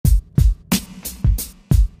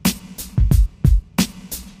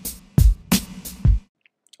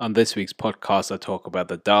On this week's podcast, I talk about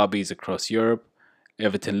the derbies across Europe,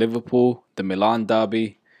 Everton Liverpool, the Milan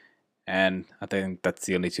derby, and I think that's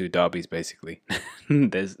the only two derbies basically.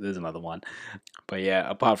 there's another one. But yeah,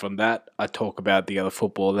 apart from that, I talk about the other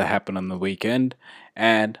football that happened on the weekend,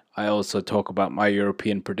 and I also talk about my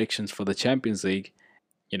European predictions for the Champions League.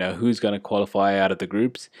 Who's going to qualify out of the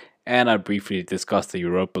groups, and I briefly discuss the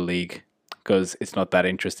Europa League because it's not that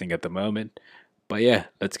interesting at the moment. But yeah,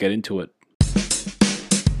 let's get into it.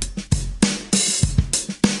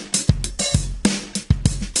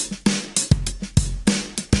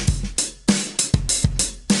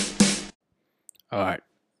 All right,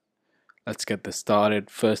 let's get this started.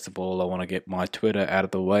 First of all, I want to get my Twitter out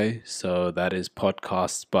of the way. So that is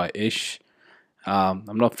podcasts by Ish. I'm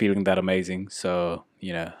not feeling that amazing, so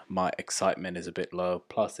my excitement is a bit low.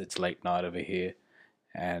 Plus, it's late night over here,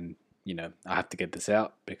 and I have to get this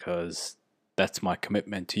out because that's my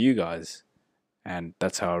commitment to you guys, and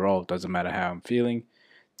that's how I roll. Doesn't matter how I'm feeling,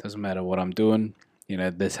 doesn't matter what I'm doing.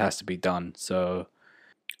 This has to be done. So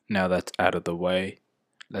now that's out of the way,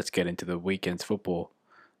 let's get into the weekend's football.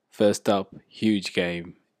 First up, huge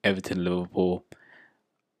game, Everton Liverpool.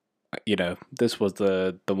 This was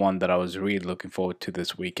the one that I was really looking forward to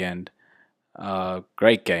this weekend.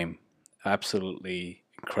 Great game, absolutely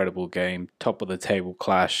incredible game. Top of the table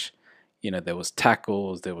clash. There was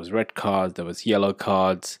tackles, there was red cards, there was yellow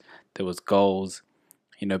cards, there was goals.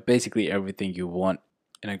 Basically everything you want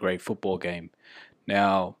in a great football game.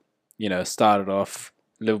 Now, started off.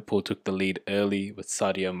 Liverpool took the lead early with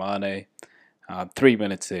Sadio Mane, 3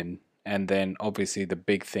 minutes in, and then obviously the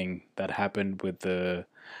big thing that happened with the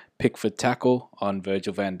Pickford tackle on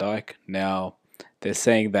Virgil van Dijk. Now, they're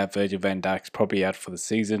saying that Virgil van Dijk's probably out for the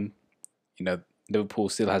season. Liverpool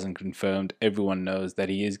still hasn't confirmed. Everyone knows that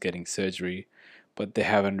he is getting surgery, but they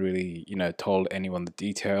haven't really, told anyone the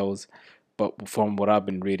details. But from what I've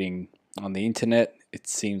been reading on the internet, it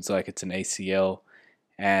seems like it's an ACL.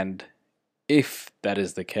 And if that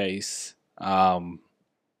is the case, I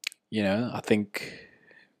think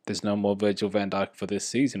there's no more Virgil van Dijk for this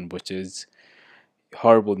season, which is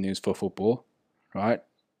horrible news for football, right?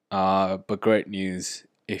 But great news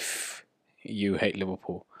if you hate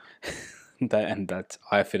Liverpool. That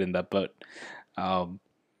I fit in that boat. Um,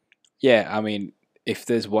 yeah, I mean, if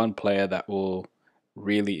there's one player that will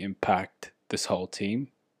really impact this whole team,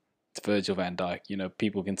 it's Virgil van Dijk.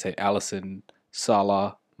 People can say Allison,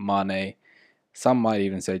 Salah, Mane. Some might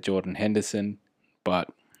even say Jordan Henderson, but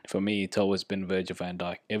for me, it's always been Virgil van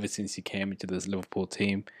Dijk. Ever since he came into this Liverpool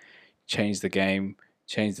team, changed the game,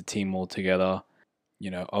 changed the team altogether.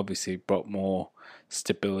 Obviously brought more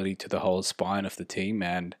stability to the whole spine of the team.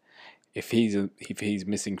 And if he's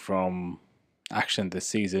missing from action this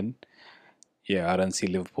season, yeah, I don't see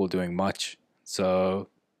Liverpool doing much. So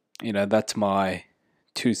that's my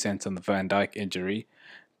 2 cents on the Van Dijk injury.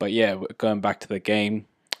 But yeah, going back to the game,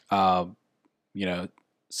 uh, you know,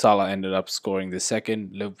 Salah ended up scoring the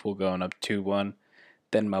second. Liverpool going up 2-1.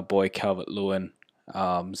 Then my boy Calvert Lewin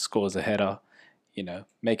scores a header,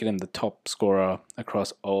 making him the top scorer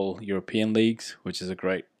across all European leagues, which is a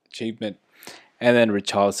great achievement. And then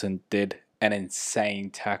Richarlison did an insane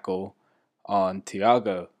tackle on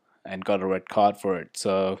Thiago and got a red card for it.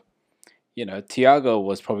 So, Thiago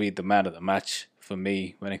was probably the man of the match for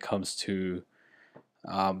me when it comes to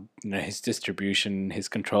his distribution, his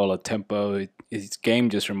control of tempo. His game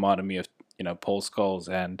just reminded me of Paul Scholes,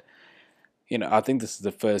 and I think this is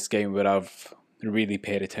the first game where I've really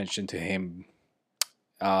paid attention to him,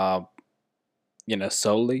 uh,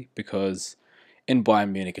 solely because in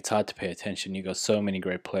Bayern Munich it's hard to pay attention. You got so many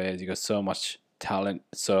great players, you got so much talent.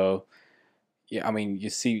 So yeah, I mean you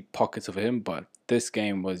see pockets of him, but this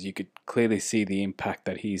game was you could clearly see the impact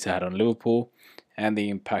that he's had on Liverpool and the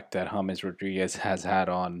impact that James Rodriguez has had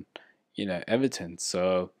on Everton.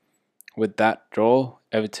 So with that draw,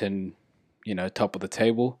 Everton, top of the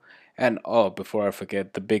table. And oh, before I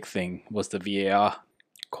forget, the big thing was the VAR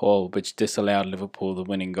call, which disallowed Liverpool the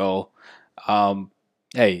winning goal.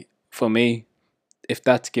 Hey, for me, if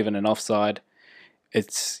that's given an offside,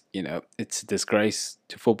 it's a disgrace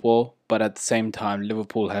to football. But at the same time,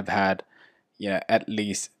 Liverpool have had at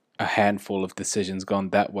least a handful of decisions gone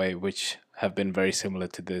that way, which have been very similar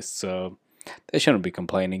to this. So they shouldn't be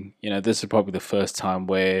complaining. This is probably the first time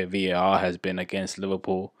where VAR has been against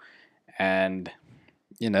Liverpool, and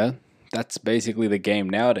you know that's basically the game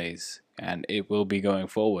nowadays, and it will be going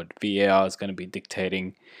forward. VAR is going to be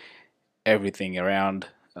dictating everything around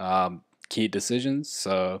key decisions.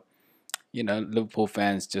 So Liverpool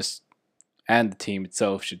fans just and the team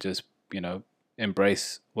itself should just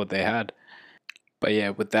embrace what they had. But yeah,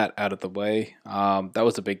 with that out of the way, that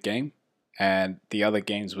was a big game. and the other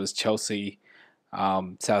games was Chelsea,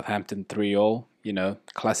 Southampton 3-all.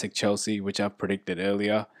 Classic Chelsea, which I predicted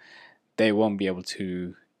earlier. They won't be able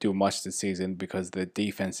to do much this season because the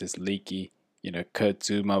defense is leaky. Kurt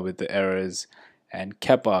Zuma with the errors, and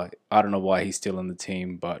Kepa. I don't know why he's still on the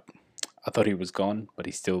team, but I thought he was gone, but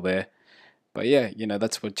he's still there. But yeah,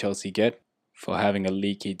 that's what Chelsea get for having a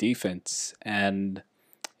leaky defense. And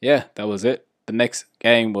yeah, that was it. The next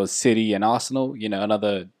game was City and Arsenal.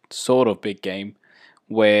 Another sort of big game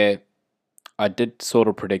where I did sort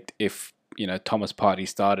of predict if Thomas Partey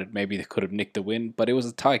started, maybe they could have nicked the win, but it was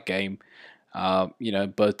a tight game.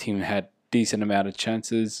 Both teams had decent amount of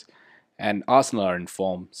chances, and Arsenal are in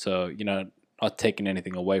form, so not taking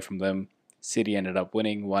anything away from them. City ended up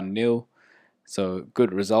winning 1-0, so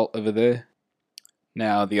good result over there.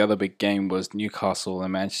 Now the other big game was Newcastle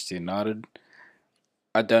and Manchester United.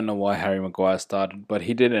 I don't know why Harry Maguire started, but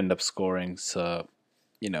he did end up scoring, so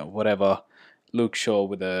whatever. Luke Shaw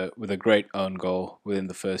with a great own goal within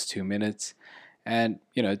the first 2 minutes. And,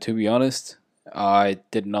 to be honest, I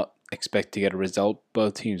did not expect to get a result.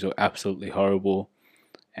 Both teams were absolutely horrible.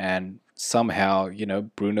 And somehow,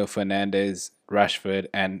 Bruno Fernandes, Rashford,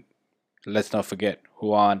 and let's not forget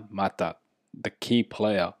Juan Mata, the key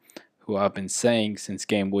player who I've been saying since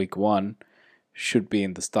game week 1 should be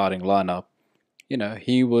in the starting lineup.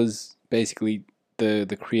 He was basically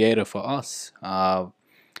the creator for us,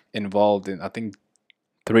 involved in, I think,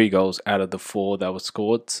 3 goals out of the 4 that were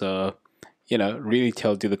scored. So, really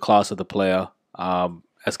tells you the class of the player,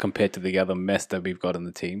 as compared to the other mess that we've got in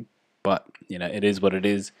the team. But, it is what it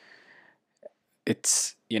is.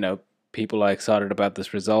 It's, people are excited about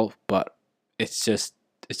this result, but it's just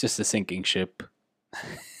a sinking ship.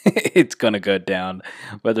 It's gonna go down,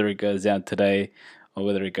 whether it goes down today or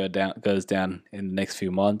whether it goes down in the next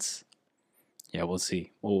few months. Yeah, we'll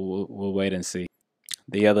see. We'll wait and see.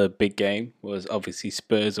 The other big game was obviously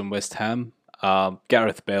Spurs and West Ham.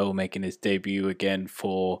 Gareth Bale making his debut again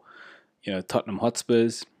for Tottenham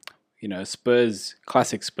Hotspurs. Spurs,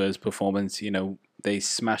 classic Spurs performance. They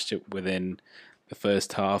smashed it within the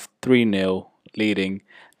first half, 3-0 leading.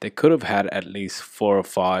 They could have had at least 4 or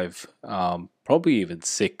 5, probably even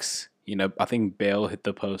 6. I think Bale hit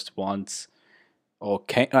the post once, or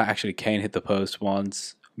Kane. Actually, Kane hit the post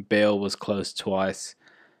once. Bale was close twice,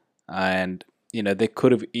 and they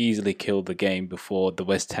could have easily killed the game before the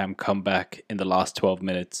West Ham comeback in the last 12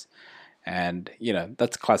 minutes. And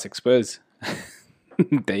that's classic Spurs.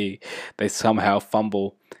 they they somehow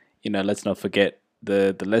fumble. Let's not forget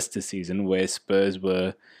the Leicester season where Spurs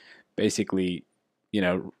were basically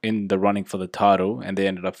in the running for the title, and they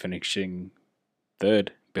ended up finishing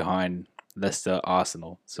third behind Leicester,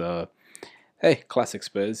 Arsenal. So hey, classic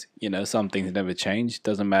Spurs. Some things never change.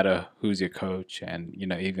 Doesn't matter who's your coach, and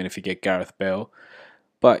even if you get Gareth Bale.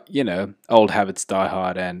 But old habits die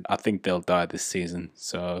hard, and I think they'll die this season.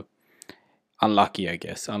 So unlucky, I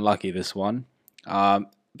guess. Unlucky this one.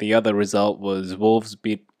 The other result was Wolves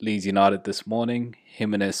beat Leeds United this morning.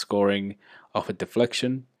 Jimenez scoring off a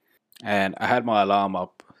deflection, and I had my alarm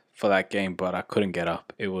up for that game, but I couldn't get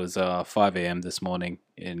up. It was 5 a.m. this morning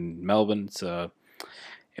in Melbourne, so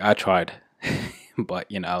I tried, but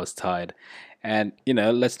I was tired. And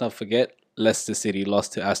let's not forget, Leicester City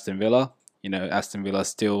lost to Aston Villa. Aston Villa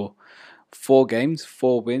still 4 games,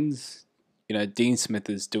 4 wins. Dean Smith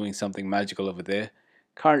is doing something magical over there.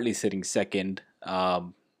 Currently sitting second,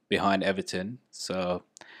 behind Everton. So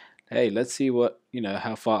hey, let's see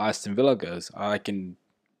how far Aston Villa goes. I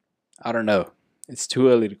don't know. It's too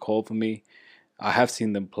early to call for me. I have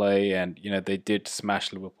seen them play, and they did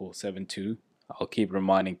smash Liverpool 7-2. I'll keep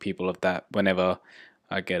reminding people of that whenever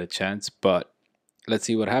I get a chance. But let's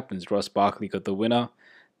see what happens. Ross Barkley got the winner.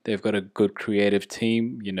 They've got a good creative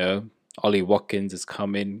team. Ollie Watkins has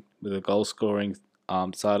come in with a goal scoring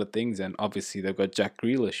side of things, and obviously they've got Jack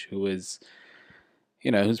Grealish, who's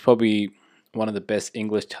probably one of the best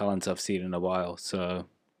English talents I've seen in a while. So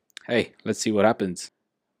hey, let's see what happens.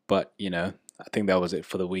 But I think that was it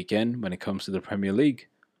for the weekend when it comes to the Premier League.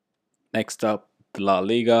 Next up, the La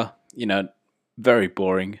Liga. Very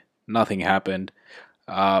boring. Nothing happened.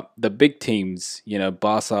 The big teams,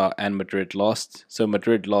 Barca and Madrid lost. So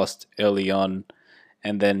Madrid lost early on,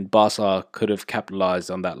 and then Barca could have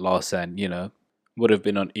capitalized on that loss and, would have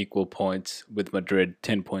been on equal points with Madrid,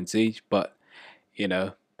 10 points each. But,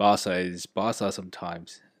 Barca is Barca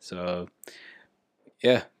sometimes. So,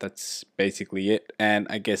 yeah, that's basically it. And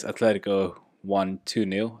I guess Atletico won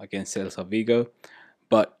 2-0 against Celta Vigo.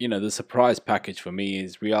 But, the surprise package for me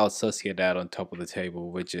is Real Sociedad on top of the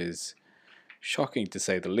table, which is shocking to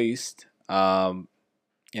say the least. Adnan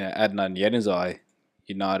Januzaj,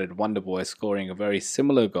 United Wonderboy, scoring a very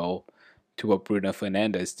similar goal to what Bruno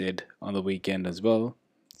Fernandes did on the weekend as well.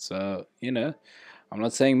 So, I'm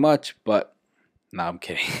not saying much, but no, I'm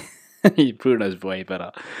kidding. Bruno's way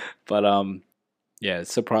better. But yeah,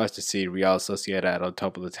 surprised to see Real Sociedad on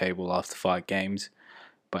top of the table after 5 games.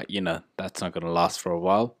 But that's not gonna last for a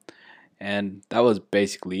while. And that was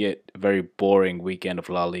basically it. A very boring weekend of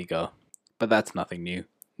La Liga. But that's nothing new.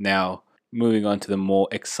 Now, moving on to the more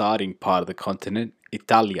exciting part of the continent,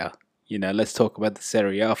 Italia. Let's talk about the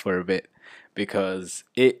Serie A for a bit because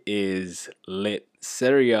it is lit.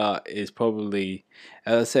 Serie A is probably,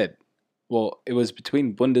 as I said, well, it was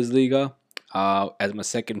between Bundesliga as my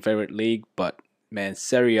second favorite league, but man,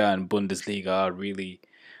 Serie A and Bundesliga are really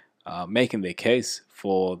making their case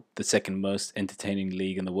for the second most entertaining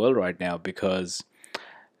league in the world right now because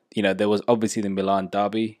there was obviously the Milan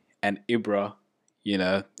derby and Ibra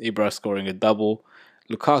scoring a double,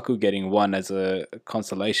 Lukaku getting one as a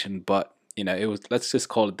consolation, but it was, let's just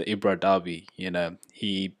call it the Ibra derby.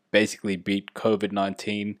 He basically beat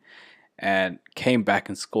COVID-19 and came back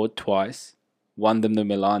and scored twice, won them the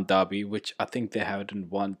Milan derby, which I think they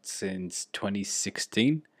haven't won since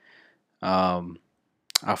 2016. Um,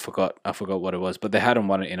 I forgot what it was, but they hadn't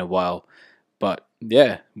won it in a while. But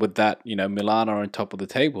yeah, with that, Milan are on top of the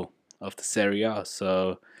table of the Serie A.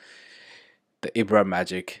 So the Ibra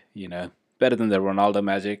magic, better than the Ronaldo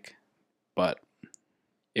magic, but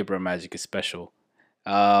Ibra magic is special.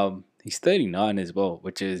 He's 39 as well,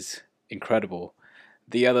 which is incredible.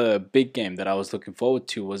 The other big game that I was looking forward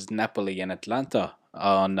to was Napoli and Atlanta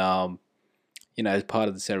on, as part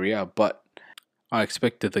of the Serie A. But I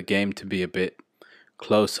expected the game to be a bit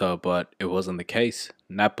closer, but it wasn't the case.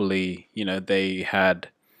 Napoli, they had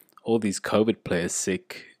all these COVID players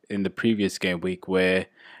sick in the previous game week where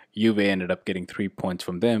Juve ended up getting 3 points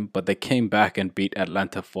from them, but they came back and beat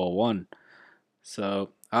Atlanta 4-1. So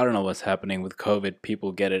I don't know what's happening with COVID.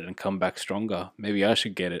 People get it and come back stronger. Maybe I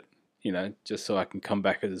should get it, just so I can come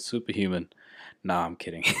back as a superhuman. Nah, I'm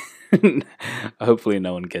kidding. Hopefully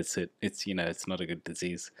no one gets it. It's not a good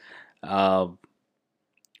disease. Um,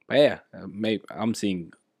 but yeah, maybe I'm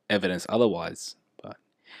seeing evidence otherwise. But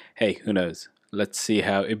hey, who knows? Let's see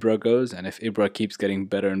how Ibra goes, and if Ibra keeps getting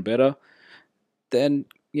better and better, then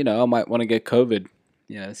I might want to get COVID.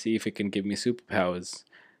 See if it can give me superpowers.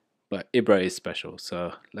 But Ibra is special,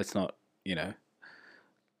 so let's not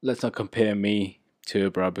compare me to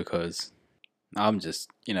Ibra because I'm just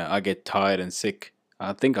I get tired and sick.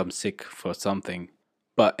 I think I'm sick for something.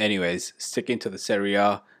 But anyways, sticking to the Serie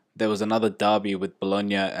A, there was another derby with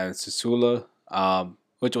Bologna and Sassuolo,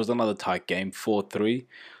 which was another tight game, 4-3.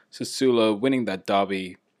 Sassuolo winning that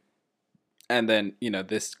derby, and then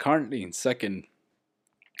this currently in second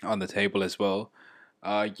on the table as well.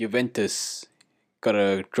 Juventus got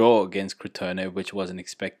a draw against Crotone, which wasn't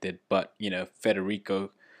expected, but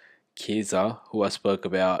Federico Chiesa, who I spoke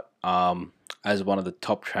about as one of the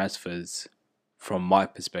top transfers from my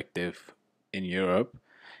perspective in Europe,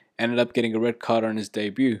 ended up getting a red card on his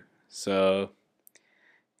debut. So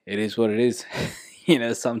it is what it is.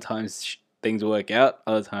 Sometimes things work out,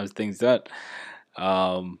 other times things don't.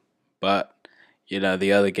 Um, but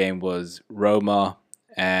the other game was Roma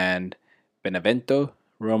and Benevento.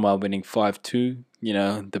 Roma winning 5-2.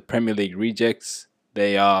 The Premier League rejects,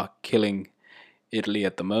 they are killing Italy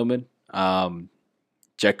at the moment.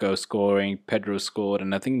 Dzeko scoring, Pedro scored,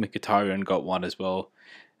 and I think Mkhitaryan got one as well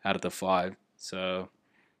out of the 5. So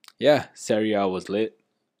yeah, Serie A was lit,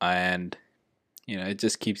 and it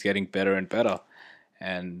just keeps getting better and better.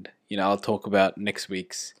 And I'll talk about next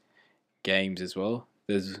week's games as well.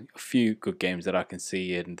 There's a few good games that I can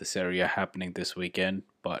see in the Serie A happening this weekend,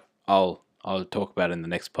 but I'll talk about it in the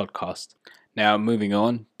next podcast. Now moving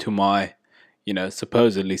on to my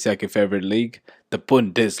supposedly second favorite league, the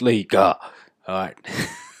Bundesliga. All right.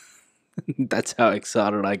 That's how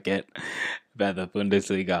excited I get about the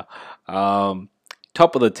Bundesliga.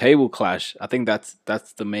 Top of the table clash. I think that's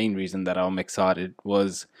the main reason that I'm excited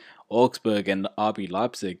was Augsburg and RB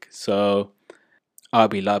Leipzig. So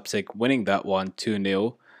RB Leipzig winning that one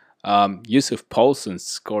 2-0. Yusuf Poulsen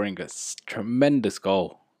scoring a tremendous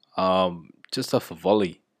goal. Just off a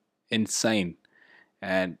volley. Insane.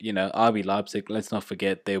 And RB Leipzig, let's not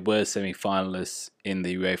forget they were semi-finalists in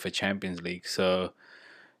the UEFA Champions League. So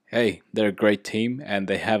hey, they're a great team, and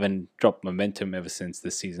they haven't dropped momentum ever since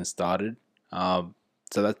the season started. So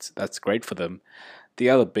that's great for them. The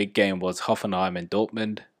other big game was Hoffenheim and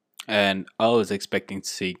Dortmund, and I was expecting to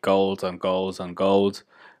see goals on goals on goals,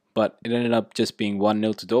 but it ended up just being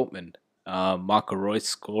 1-0 to Dortmund. Marco Reus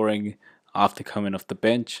scoring after coming off the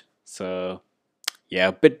bench. So yeah,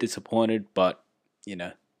 a bit disappointed, but you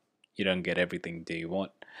know you don't get everything that you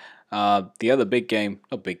want. The other big game,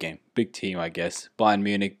 not big game, big team, I guess. Bayern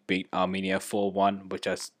Munich beat Armenia 4-1, which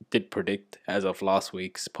I did predict as of last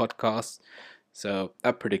week's podcast. So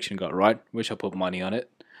that prediction got right. Wish I put money on it.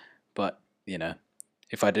 But,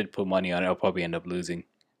 if I did put money on it, I'll probably end up losing.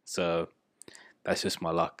 So that's just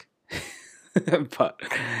my luck. But,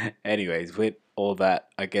 anyways, with all that,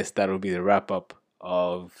 I guess that'll be the wrap up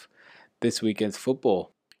of this weekend's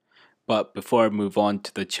football. But before I move on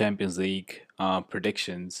to the Champions League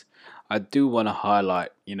predictions, I do want to highlight,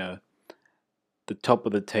 the top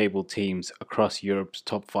of the table teams across Europe's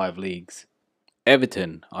top five leagues.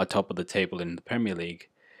 Everton are top of the table in the Premier League.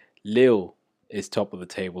 Lille is top of the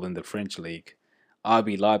table in the French League.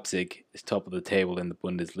 RB Leipzig is top of the table in the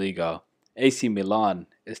Bundesliga. AC Milan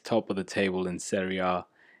is top of the table in Serie A.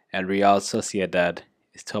 And Real Sociedad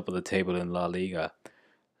is top of the table in La Liga.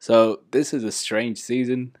 So this is a strange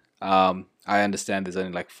season. I understand there's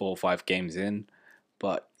only like 4 or 5 games in,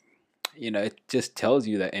 but it just tells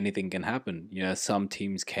you that anything can happen. Some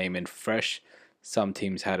teams came in fresh, some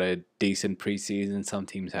teams had a decent preseason, some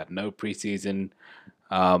teams had no preseason,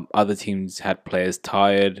 other teams had players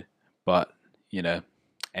tired, but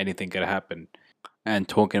anything could happen. And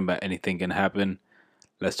talking about anything can happen,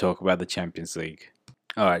 let's talk about the Champions League.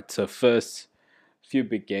 All right, so first, few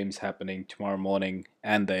big games happening tomorrow morning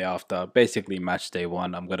and day after. Basically, match day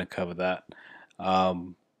one. I'm going to cover that.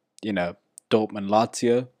 Um, Dortmund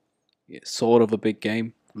Lazio, sort of a big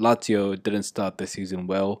game. Lazio didn't start the season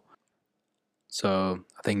well, so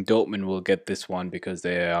I think Dortmund will get this one because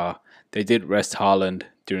they did rest Haaland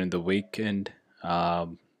during the weekend,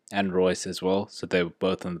 and Royce as well. So they were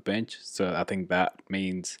both on the bench. So I think that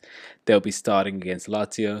means they'll be starting against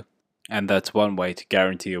Lazio, and that's one way to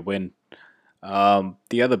guarantee a win.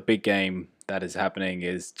 The other big game that is happening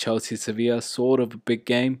is Chelsea Sevilla, sort of a big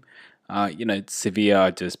game. Sevilla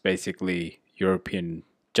are just basically European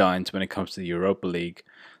giants when it comes to the Europa League.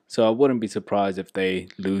 So I wouldn't be surprised if they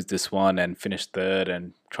lose this one and finish third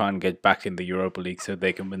and try and get back in the Europa League so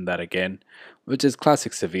they can win that again, which is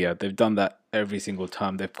classic Sevilla. They've done that every single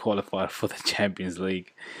time they've qualified for the Champions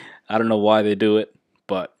League. I don't know why they do it,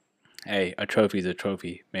 but hey, a trophy is a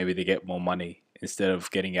trophy. Maybe they get more money instead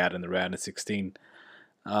of getting out in the round of 16.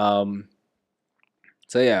 Um,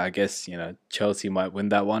 so yeah, I guess Chelsea might win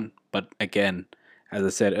that one, but again, as I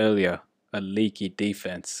said earlier, a leaky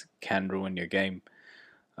defense can ruin your game.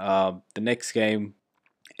 The next game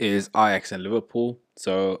is Ajax and Liverpool.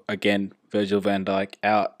 So again, Virgil van Dijk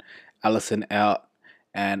out, Allison out,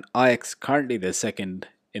 and Ajax currently they're second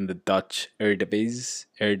in the Dutch Eredivisie,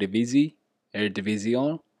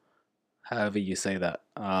 however you say that.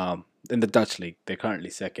 In the Dutch league, they're currently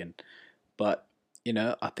second. But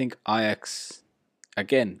I think Ajax,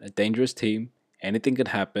 again, a dangerous team. Anything could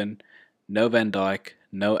happen. No Van Dijk,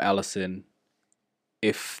 no Allison.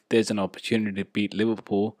 If there's an opportunity to beat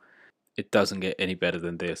Liverpool, it doesn't get any better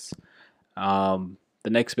than this. The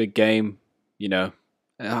next big game, I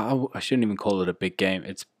shouldn't even call it a big game.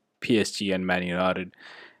 It's PSG and Man United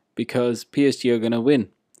because PSG are going to win.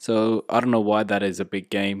 So I don't know why that is a big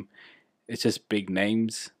game. It's just big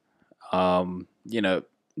names. Ole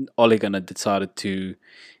Gunnar decided to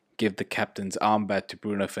give the captain's armband to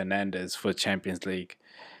Bruno Fernandes for Champions League.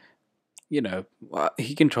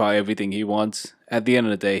 He can try everything he wants. At the end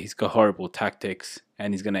of the day, he's got horrible tactics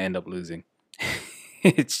and he's going to end up losing.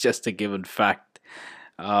 It's just a given fact.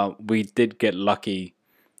 We did get lucky,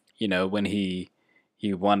 when he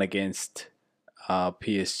won against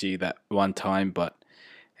PSG that one time, but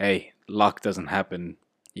hey, luck doesn't happen,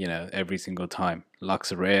 every single time.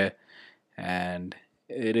 Luck's rare, and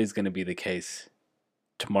it is going to be the case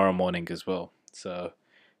tomorrow morning as well. So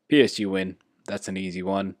PSG win. That's an easy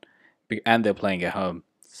one. And they're playing at home.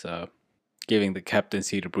 So giving the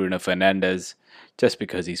captaincy to Bruno Fernandes just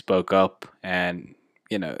because he spoke up. And,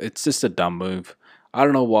 it's just a dumb move. I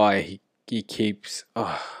don't know why he keeps...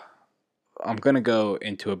 I'm going to go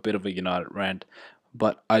into a bit of a United rant.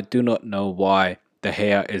 But I do not know why De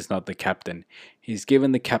Gea is not the captain. He's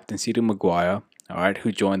given the captaincy to Maguire, all right,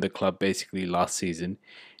 who joined the club basically last season.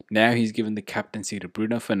 Now he's given the captaincy to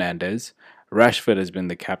Bruno Fernandes. Rashford has been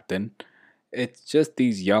the captain. It's just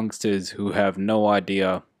these youngsters who have no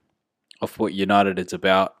idea of what United is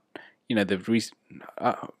about. They're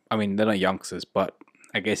not youngsters, but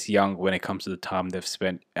I guess young when it comes to the time they've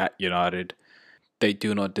spent at United. They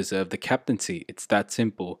do not deserve the captaincy. It's that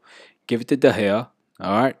simple. Give it to De Gea,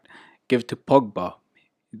 all right? Give it to Pogba.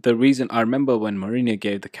 The reason I remember when Mourinho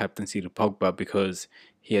gave the captaincy to Pogba because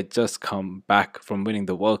he had just come back from winning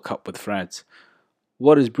the World Cup with France.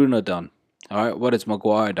 What has Bruno done? All right, what has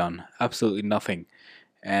Maguire done? Absolutely nothing.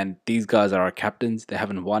 and these guys are our captains. They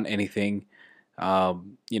haven't won anything.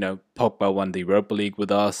 Pogba won the Europa League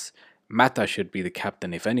with us. Mata should be the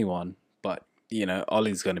captain if anyone, but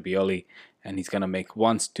Ollie's going to be Ollie, and he's going to make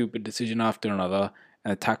one stupid decision after another,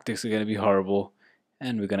 and the tactics are going to be horrible,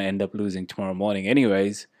 and we're going to end up losing tomorrow morning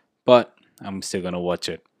anyways, but I'm still going to watch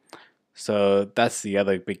it. So that's the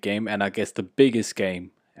other big game, and I guess the biggest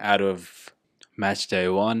game out of match day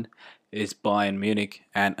one is Bayern Munich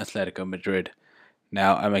and Atletico Madrid.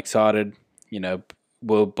 Now I'm excited.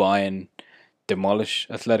 Will Bayern demolish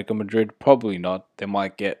Atletico Madrid? Probably not. They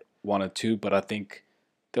might get one or two, but I think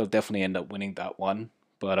they'll definitely end up winning that one.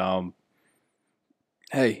 But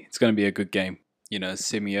hey, it's going to be a good game.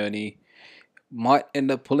 Simeone might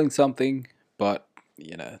end up pulling something, but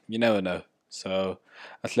you never know. So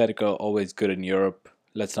Atletico always good in Europe.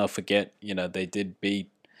 Let's not forget, they did beat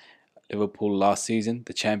Liverpool last season,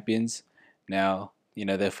 the champions. Now,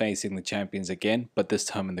 they're facing the champions again, but this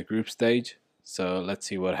time in the group stage. So let's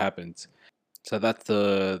see what happens. So that's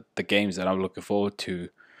the games that I'm looking forward to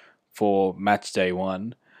for match day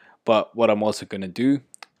one. But what I'm also going to do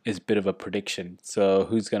is a bit of a prediction. So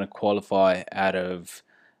who's going to qualify out of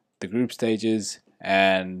the group stages,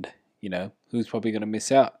 and who's probably going to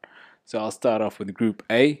miss out. So I'll start off with Group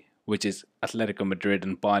A, which is Atletico Madrid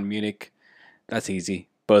and Bayern Munich. That's easy.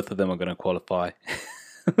 Both of them are going to qualify.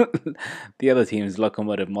 The other teams,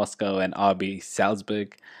 Lokomotiv Moscow and RB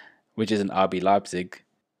Salzburg, which isn't RB Leipzig.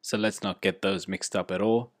 So let's not get those mixed up at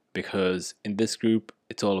all, because in this group,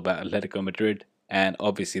 it's all about Atletico Madrid and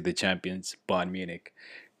obviously the champions, Bayern Munich.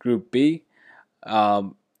 Group B,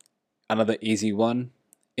 another easy one.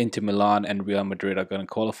 Inter Milan and Real Madrid are going to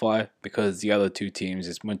qualify, because the other two teams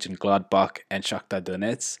is Mönchengladbach and Shakhtar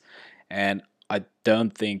Donetsk, and I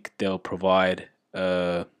don't think they'll provide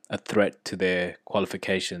a threat to their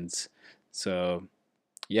qualifications. So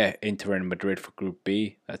yeah, Inter and Madrid for Group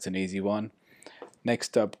B. That's an easy one.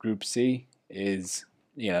 Next up, Group C is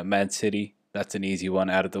Man City. That's an easy one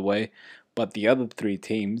out of the way. But the other three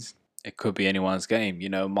teams, it could be anyone's game.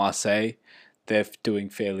 Marseille, they're doing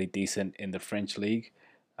fairly decent in the French league.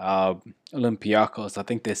 Olympiacos, I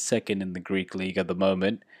think they're second in the Greek league at the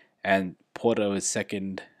moment, and Porto is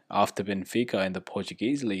second after Benfica in the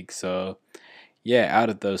Portuguese league. So yeah, out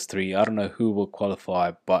of those three, I don't know who will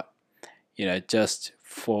qualify, but just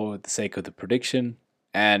for the sake of the prediction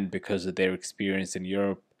and because of their experience in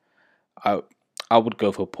Europe, I I would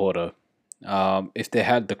go for Porto. If they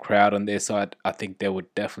had the crowd on their side, I think they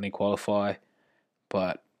would definitely qualify.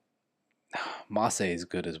 But Marseille is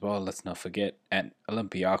good as well. Let's not forget, and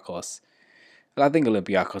Olympiacos. I think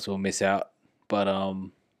Olympiacos will miss out, but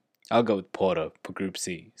I'll go with Porto for Group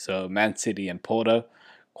C. So Man City and Porto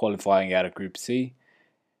qualifying out of Group C.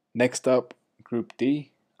 Next up, Group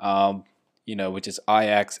D. Which is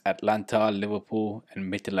Ajax, Atlanta, Liverpool,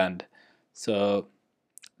 and Midtjylland. So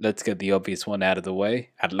let's get the obvious one out of the way.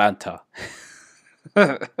 Atlanta.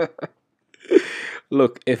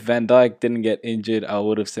 Look, if Van Dijk didn't get injured, I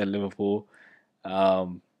would have said Liverpool.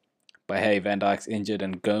 Um, but hey, Van Dijk's injured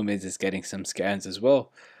and Gomez is getting some scans as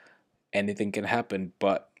well. Anything can happen.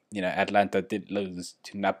 But Atlanta did lose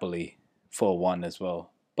to Napoli 4-1 as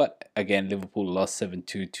well. But again, Liverpool lost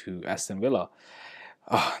 7-2 to Aston Villa.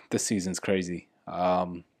 This season's crazy.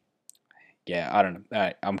 Yeah, I don't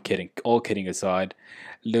know. I'm kidding. All kidding aside,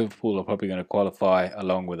 Liverpool are probably going to qualify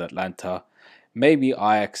along with Atlanta. Maybe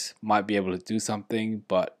Ajax might be able to do something,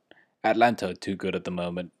 but Atlanta are too good at the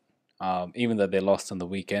moment. Even though they lost on the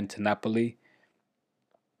weekend to Napoli,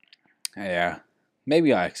 yeah,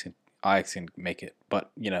 maybe Ajax can make it.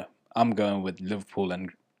 But I'm going with Liverpool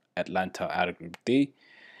and Atlanta out of Group D.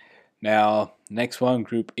 Now, next one,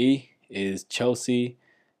 Group E, is Chelsea,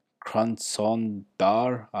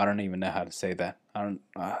 Krasnodar. I don't even know how to say that. I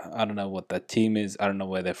don't know what that team is. I don't know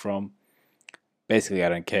where they're from. Basically, I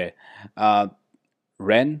don't care.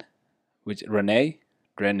 Rennes,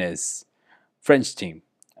 Rennes, French team,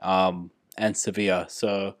 and Sevilla.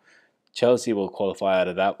 So Chelsea will qualify out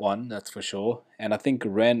of that one, that's for sure. And I think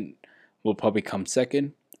Rennes will probably come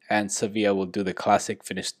second, and Sevilla will do the classic,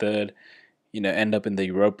 finish third. End up in the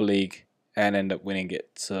Europa League and end up winning it.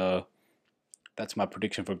 So that's my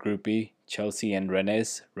prediction for Group E. Chelsea and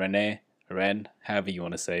Rennes, however you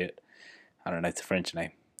want to say it. I don't know, it's a French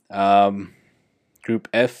name. Group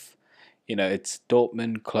F, it's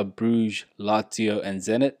Dortmund, Club Brugge, Lazio, and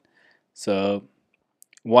Zenit. So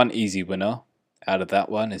one easy winner out of that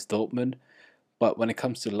one is Dortmund. But when it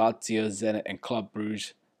comes to Lazio, Zenit, and Club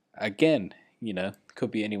Brugge, again,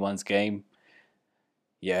 could be anyone's game.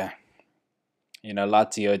 Yeah.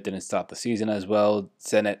 Lazio didn't start the season as well.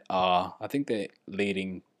 Zenit I think they're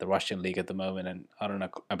leading the Russian league at the moment, and I don't know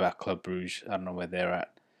about Club Brugge. I don't know where they're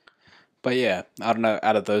at. But yeah, I don't know.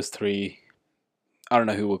 Out of those three, I don't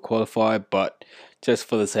know who will qualify, but just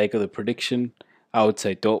for the sake of the prediction, I would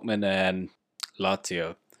say Dortmund and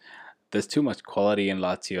Lazio. There's too much quality in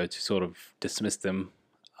Lazio to sort of dismiss them.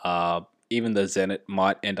 Even though Zenit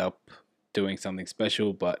might end up doing something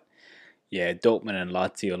special, but yeah, Dortmund and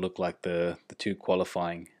Lazio look like the two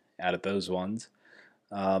qualifying out of those ones.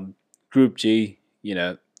 Um, Group G,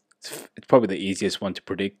 it's probably the easiest one to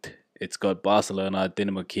predict. It's got Barcelona,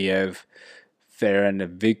 Dynamo Kiev,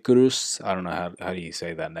 Ferencváros. I don't know how do you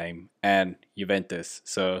say that name, and Juventus.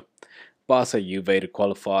 So Barca, Juve to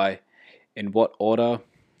qualify. In what order?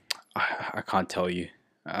 I can't tell you.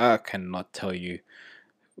 I cannot tell you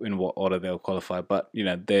in what order they'll qualify, but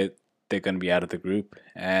they're going to be out of the group,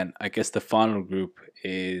 and I guess the final group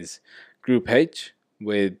is Group H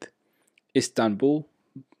with Istanbul,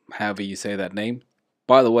 however you say that name.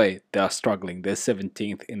 By the way, they are struggling. They're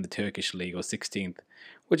 17th in the Turkish league or 16th,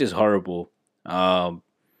 which is horrible.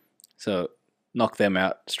 So knock them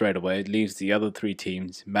out straight away. It leaves the other three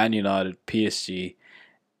teams: Man United, PSG,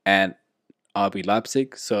 and RB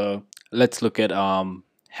Leipzig. So let's look at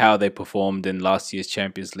how they performed in last year's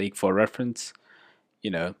Champions League for reference.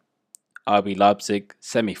 RB Leipzig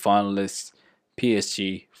semi-finalists,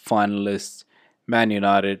 PSG finalists, Man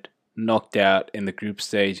United knocked out in the group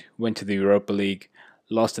stage, went to the Europa League,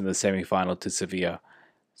 lost in the semi-final to Sevilla.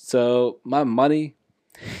 So my money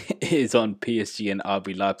is on PSG and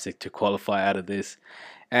RB Leipzig to qualify out of this,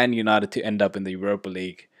 and United to end up in the Europa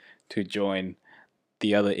League to join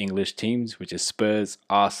the other English teams, which is Spurs,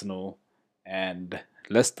 Arsenal, and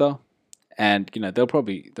Leicester. And they'll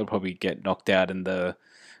probably get knocked out in the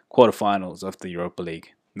quarterfinals of the Europa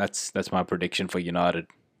League. That's my prediction for United.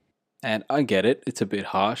 And I get it; it's a bit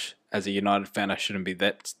harsh. As a United fan, I shouldn't be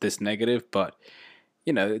this negative, but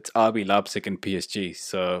it's RB Leipzig and PSG.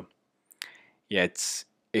 So yeah, it's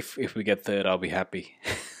if we get third, I'll be happy,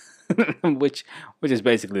 which is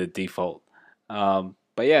basically the default.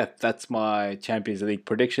 But yeah, that's my Champions League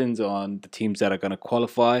predictions on the teams that are going to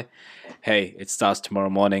qualify. Hey, it starts tomorrow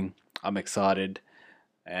morning. I'm excited,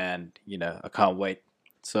 and I can't wait.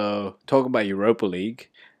 So talking about Europa League,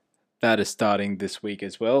 that is starting this week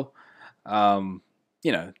as well.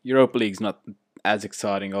 Europa League's not as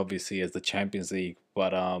exciting, obviously, as the Champions League,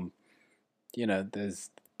 but there's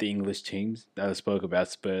the English teams that I spoke about: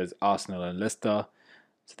 Spurs, Arsenal, and Leicester.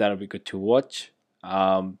 So that'll be good to watch.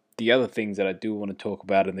 The other things that I do want to talk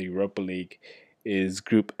about in the Europa League is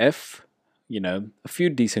Group F. A few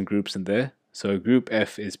decent groups in there. So Group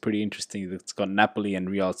F is pretty interesting. It's got Napoli and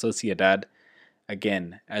Real Sociedad.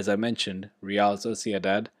 Again, as I mentioned, Real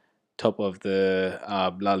Sociedad, top of the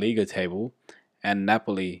La Liga table, and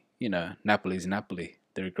Napoli, Napoli's Napoli.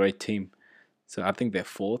 They're a great team. So I think they're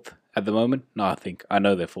fourth at the moment. No, I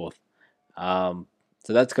know they're fourth. So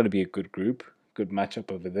that's going to be a good group, good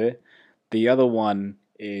matchup over there. The other one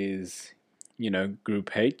is,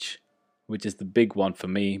 Group H, which is the big one for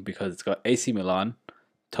me because it's got AC Milan,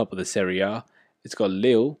 top of the Serie A. It's got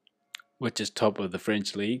Lille, which is top of the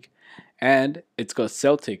French league, and it's got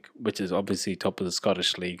Celtic, which is obviously top of the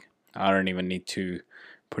Scottish league. I don't even need to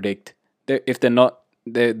predict. If they're not,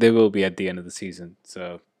 they will be at the end of the season.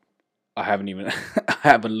 So I haven't even I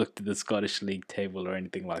haven't looked at the Scottish league table or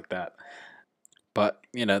anything like that. But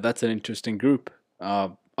that's an interesting group.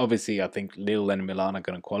 Obviously, I think Lille and Milan are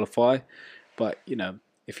going to qualify. But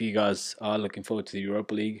if you guys are looking forward to the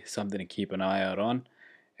Europa League, something to keep an eye out on.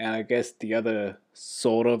 And I guess the other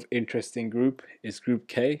sort of interesting group is Group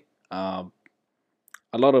K. A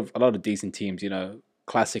lot of decent teams.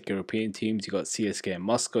 Classic European teams. You got CSKA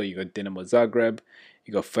Moscow. You got Dinamo Zagreb.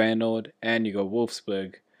 You got Feyenoord, and you got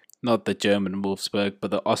Wolfsburg. Not the German Wolfsburg, but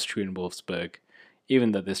the Austrian Wolfsburg.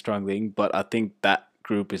 Even though they're struggling, but I think that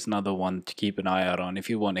group is another one to keep an eye out on if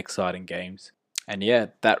you want exciting games. And yeah,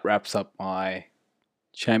 that wraps up my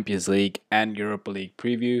Champions League and Europa League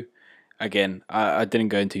preview. Again, I didn't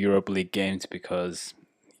go into Europa League games because,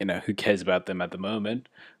 who cares about them at the moment.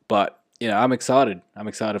 But, I'm excited. I'm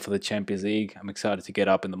excited for the Champions League. I'm excited to get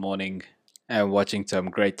up in the morning and watching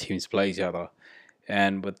some great teams play each other.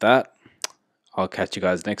 And with that, I'll catch you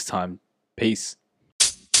guys next time. Peace.